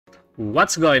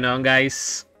What's going on,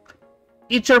 guys?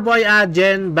 It's your boy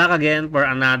Ajen back again for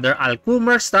another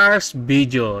Alchemy Stars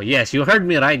video. Yes, you heard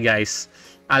me right, guys.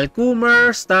 Alchemy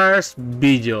Stars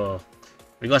video.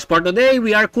 Because for today,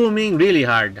 we are cooming really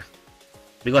hard.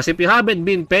 Because if you haven't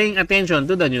been paying attention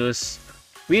to the news,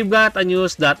 we've got a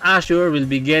news that Azure will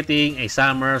be getting a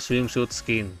summer swimsuit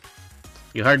skin.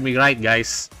 You heard me right,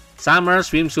 guys. Summer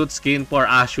swimsuit skin for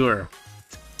Azure.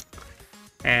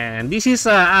 And this is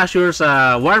Azure's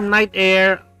Warm Night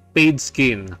Air paid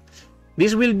skin.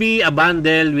 This will be a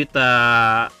bundle with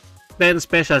 10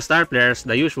 special star players,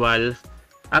 the usual,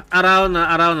 at around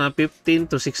 15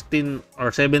 to 16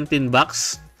 or 17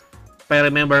 bucks, if I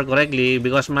remember correctly,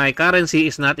 because my currency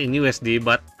is not in USD,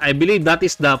 but I believe that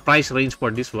is the price range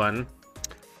for this one.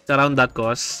 It's around that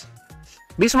cost.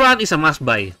 This one is a must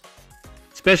buy,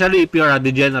 especially if you're a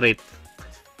degenerate,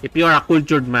 if you're a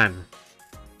cultured man.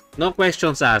 No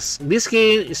questions asked. This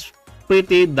skin is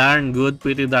pretty darn good,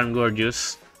 pretty darn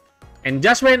gorgeous. And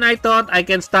just when I thought I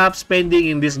can stop spending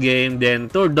in this game, then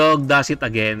Turdog does it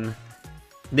again.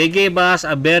 They gave us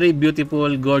a very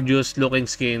beautiful, gorgeous looking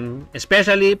skin,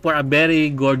 especially for a very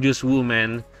gorgeous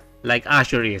woman like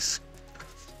Azure is.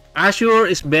 Azure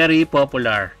is very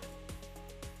popular.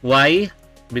 Why?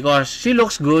 Because she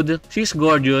looks good, she's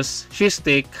gorgeous, she's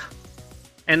thick.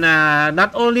 And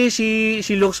not only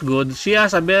she looks good, she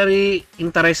has a very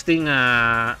interesting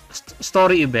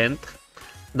story event.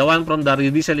 The one from the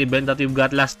Rediesel event that we've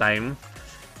got last time.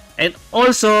 And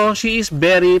also, she is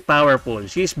very powerful.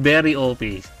 She's very OP.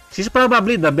 She's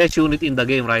probably the best unit in the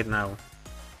game right now.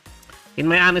 In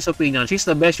my honest opinion, she's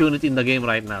the best unit in the game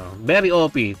right now. Very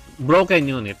OP. Broken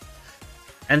unit.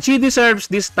 And she deserves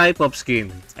this type of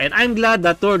skin. And I'm glad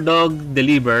that Turdog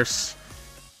delivers.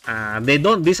 They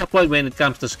don't disappoint when it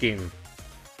comes to skin.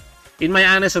 In my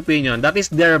honest opinion, that is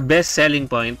their best selling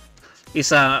point,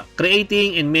 is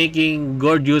creating and making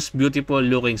gorgeous, beautiful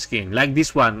looking skin like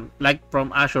this one, like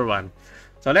from Azure one.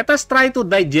 So let us try to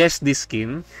digest this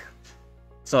skin.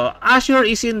 So Azure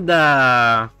is in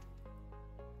the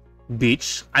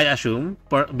beach, I assume,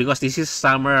 because this is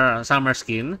summer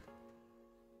skin.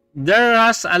 There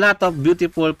is a lot of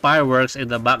beautiful fireworks in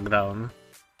the background.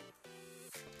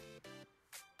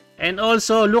 And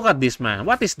also, look at this, man.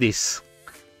 What is this?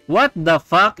 What the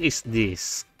fuck is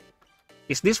this?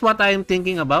 Is this what I am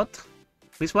thinking about?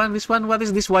 This one? What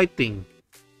is this white thing?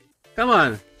 Come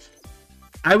on.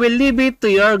 I will leave it to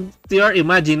your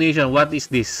imagination. What is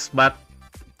this? But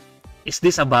is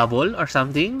this a bubble or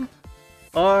something?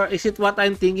 Or is it what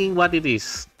I'm thinking what it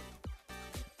is?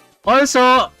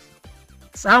 Also,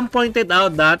 some pointed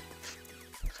out that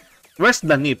where's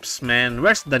the nips, man?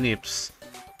 Where's the nips?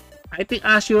 I think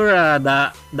Azure,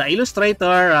 the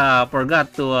illustrator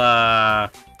forgot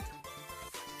to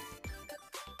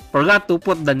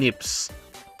put the nips.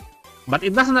 But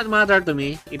it does not matter to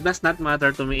me. It does not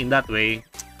matter to me in that way.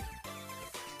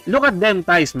 Look at them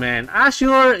thighs, man.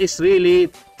 Azure is really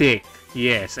thick.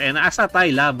 Yes, and as a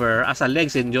thigh lover, as a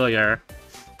legs enjoyer,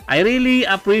 I really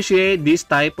appreciate this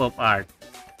type of art.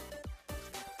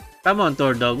 Come on,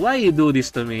 Turdog, why you do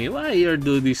this to me? Why you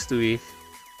do this to me?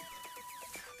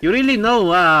 You really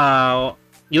know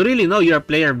your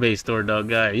player base, Turdog.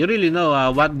 You really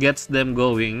know what gets them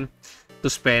going to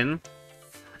spend.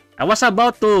 I was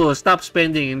about to stop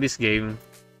spending in this game,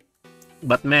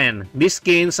 but man, these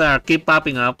skins keep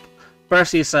popping up.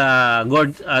 First is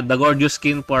the gorgeous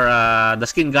skin for the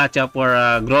skin gacha for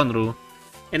Gronru,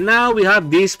 and now we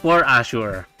have this for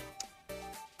Azure.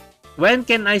 When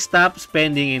can I stop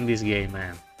spending in this game,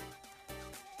 man?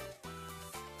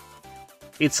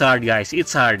 It's hard, guys.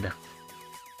 It's hard.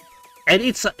 And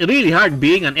it's really hard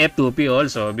being an F2P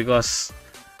also, because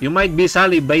you might be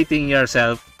salivating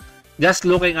yourself just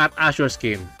looking at Azure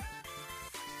skin.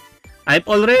 I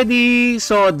already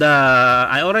saw the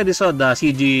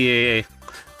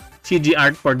CG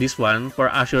art for this one, for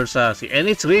Azure's, and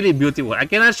it's really beautiful. I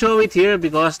cannot show it here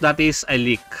because that is a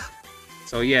leak.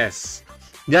 So yes,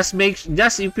 just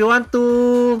if you want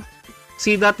to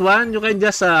see that one, you can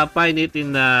just find it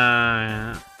in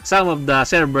some of the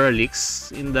server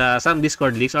leaks, in some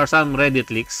Discord leaks or some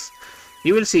Reddit leaks.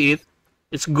 You will see it.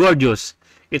 It's gorgeous.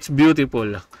 It's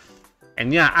beautiful.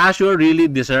 And yeah, Azure really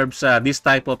deserves this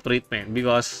type of treatment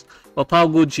because of how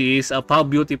good she is, of how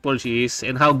beautiful she is,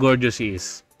 and how gorgeous she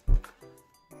is.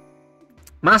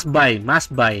 Must buy,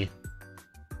 must buy.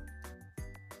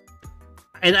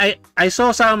 And I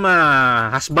saw some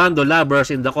husbando lovers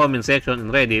in the comment section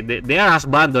in Reddit. They are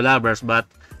husbando lovers, but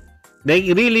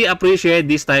they really appreciate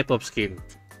this type of skin.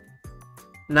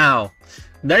 Now,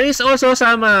 there is also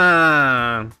some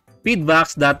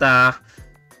feedbacks that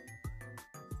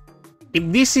if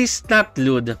this is not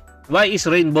lewd, Why is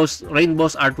Rainbow's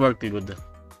artwork good?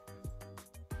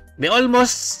 They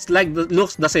almost like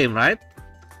looks the same, right?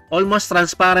 Almost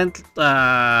transparent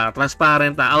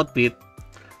outfit.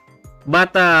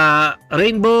 But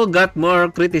Rainbow got more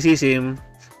criticism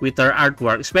with her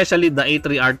artwork, especially the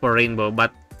A3 art for Rainbow.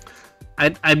 But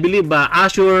I believe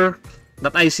Azure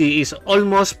that I see is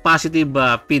almost positive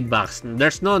feedbacks.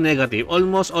 There's no negative,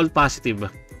 almost all positive.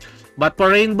 But for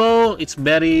Rainbow, it's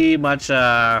very much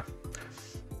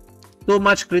too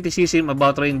much criticism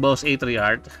about Rainbow's A3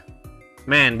 art.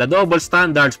 Man, the double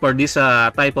standards for this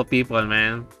type of people,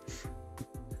 man.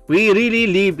 We really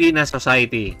live in a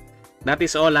society. That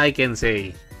is all I can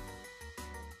say.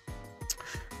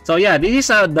 So yeah, this is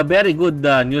the very good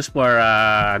news for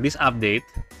this update.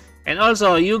 And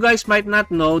also, you guys might not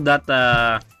know that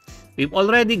we've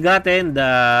already gotten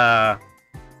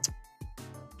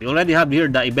we already have here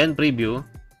the event preview.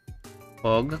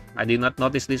 I did not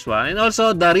notice this one. And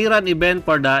also the rerun event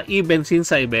for the Even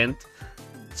Sinsa event.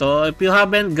 So if you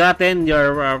haven't gotten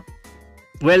your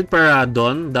Welper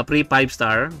Dawn, the pre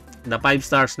 5-star, the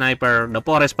 5-star sniper, the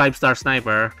Forest 5-star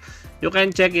sniper, you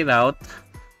can check it out.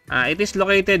 It is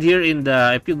located here in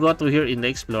the, if you go to here in the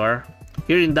Explore,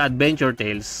 here in the Adventure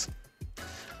Tales,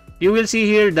 you will see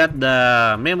here that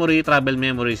the travel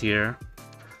memories here,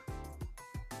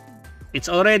 it's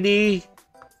already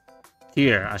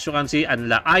here, as you can see,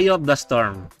 and the Eye of the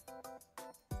Storm.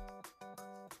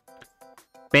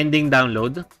 Pending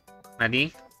download.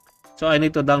 Ready? So I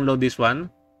need to download this one.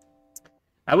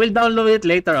 I will download it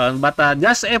later on, but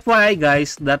just FYI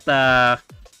guys, that the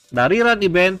rerun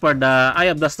event for the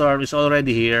Eye of the Storm is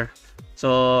already here.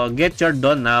 So get your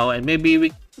Dawn now, and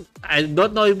maybe I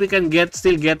don't know if we can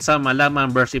still get some LAM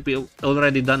members if we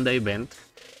already done the event,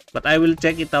 but I will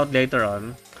check it out later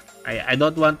on. I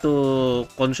don't want to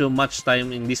consume much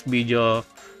time in this video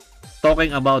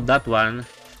talking about that one,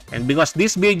 and because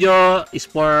this video is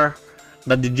for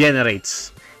the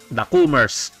degenerates, the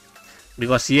Coomers,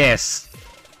 because yes,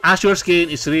 Azure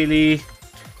skin is really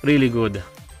good.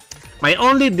 My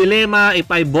only dilemma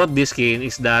if I bought this skin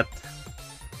is that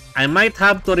I might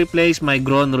have to replace my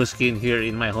Gronru skin here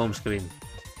in my home screen.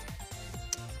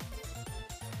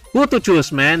 Who to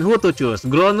choose, man? Who to choose?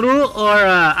 Gronru or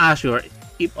Azure?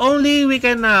 If only we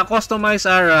can customize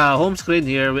our home screen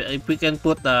here, if we can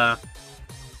put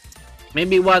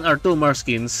maybe 1 or 2 more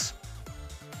skins,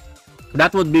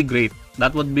 that would be great.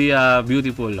 That would be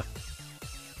beautiful.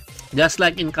 Just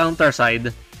like in counter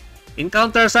side. In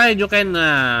counter side, you can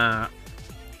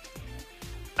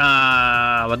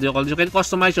what do you call it? You can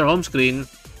customize your home screen.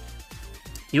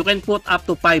 You can put up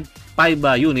to 5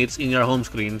 units in your home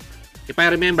screen. If I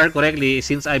remember correctly,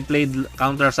 since I played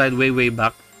counter side way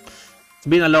back, it's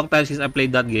been a long time since I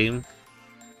played that game.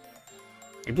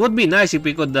 It would be nice if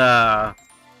we could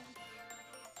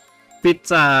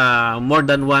fit more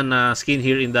than 1 skin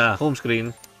here in the home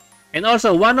screen. And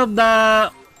also, one of the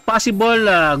possible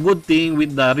good thing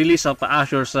with the release of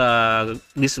Azure's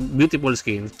this beautiful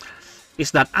skin is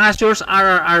that Azure's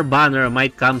RRR banner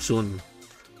might come soon.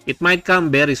 It might come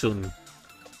very soon.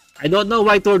 I don't know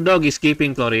why Turdog is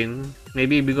keeping Chlorine.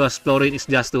 Maybe because Chlorine is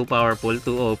just too powerful,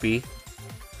 too OP.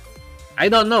 I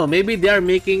don't know. Maybe they are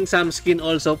making some skin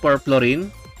also for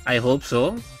Chlorine. I hope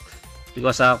so.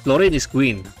 Because Chlorine is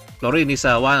queen. Chlorine is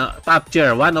top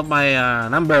tier. One of my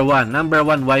number one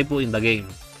waifu in the game.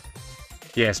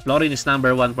 Yes, Chlorine is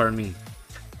number 1 for me.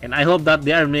 And I hope that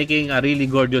they are making a really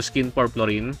gorgeous skin for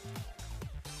Chlorine.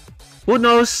 Who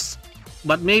knows?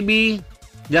 But maybe,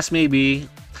 just maybe,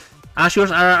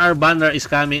 Azure's RRR banner is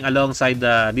coming alongside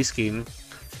this skin.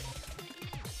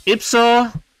 If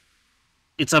so,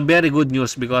 it's a very good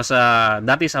news because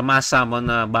that is a mass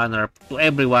summon banner to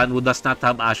everyone who does not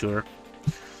have Azure.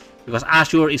 Because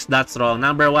Azure is that strong,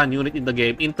 number 1 unit in the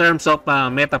game in terms of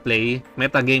meta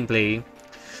gameplay.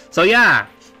 So yeah,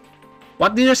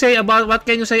 what can you say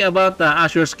about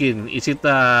Azure skin? Is it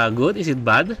good? Is it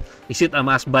bad? Is it a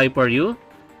must buy for you?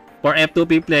 For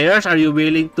F2P players, are you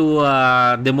willing to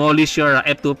demolish your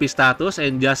F2P status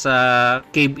and just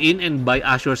cave in and buy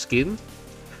Azure skin?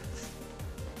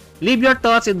 Leave your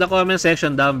thoughts in the comment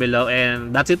section down below,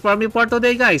 and that's it for me for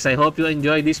today, guys. I hope you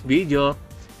enjoyed this video.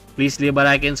 Please leave a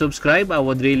like and subscribe. I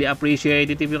would really appreciate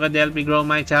it if you could help me grow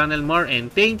my channel more. And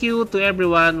thank you to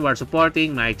everyone who are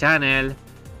supporting my channel.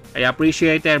 I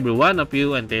appreciate every one of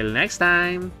you. Until next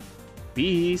time,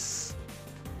 peace.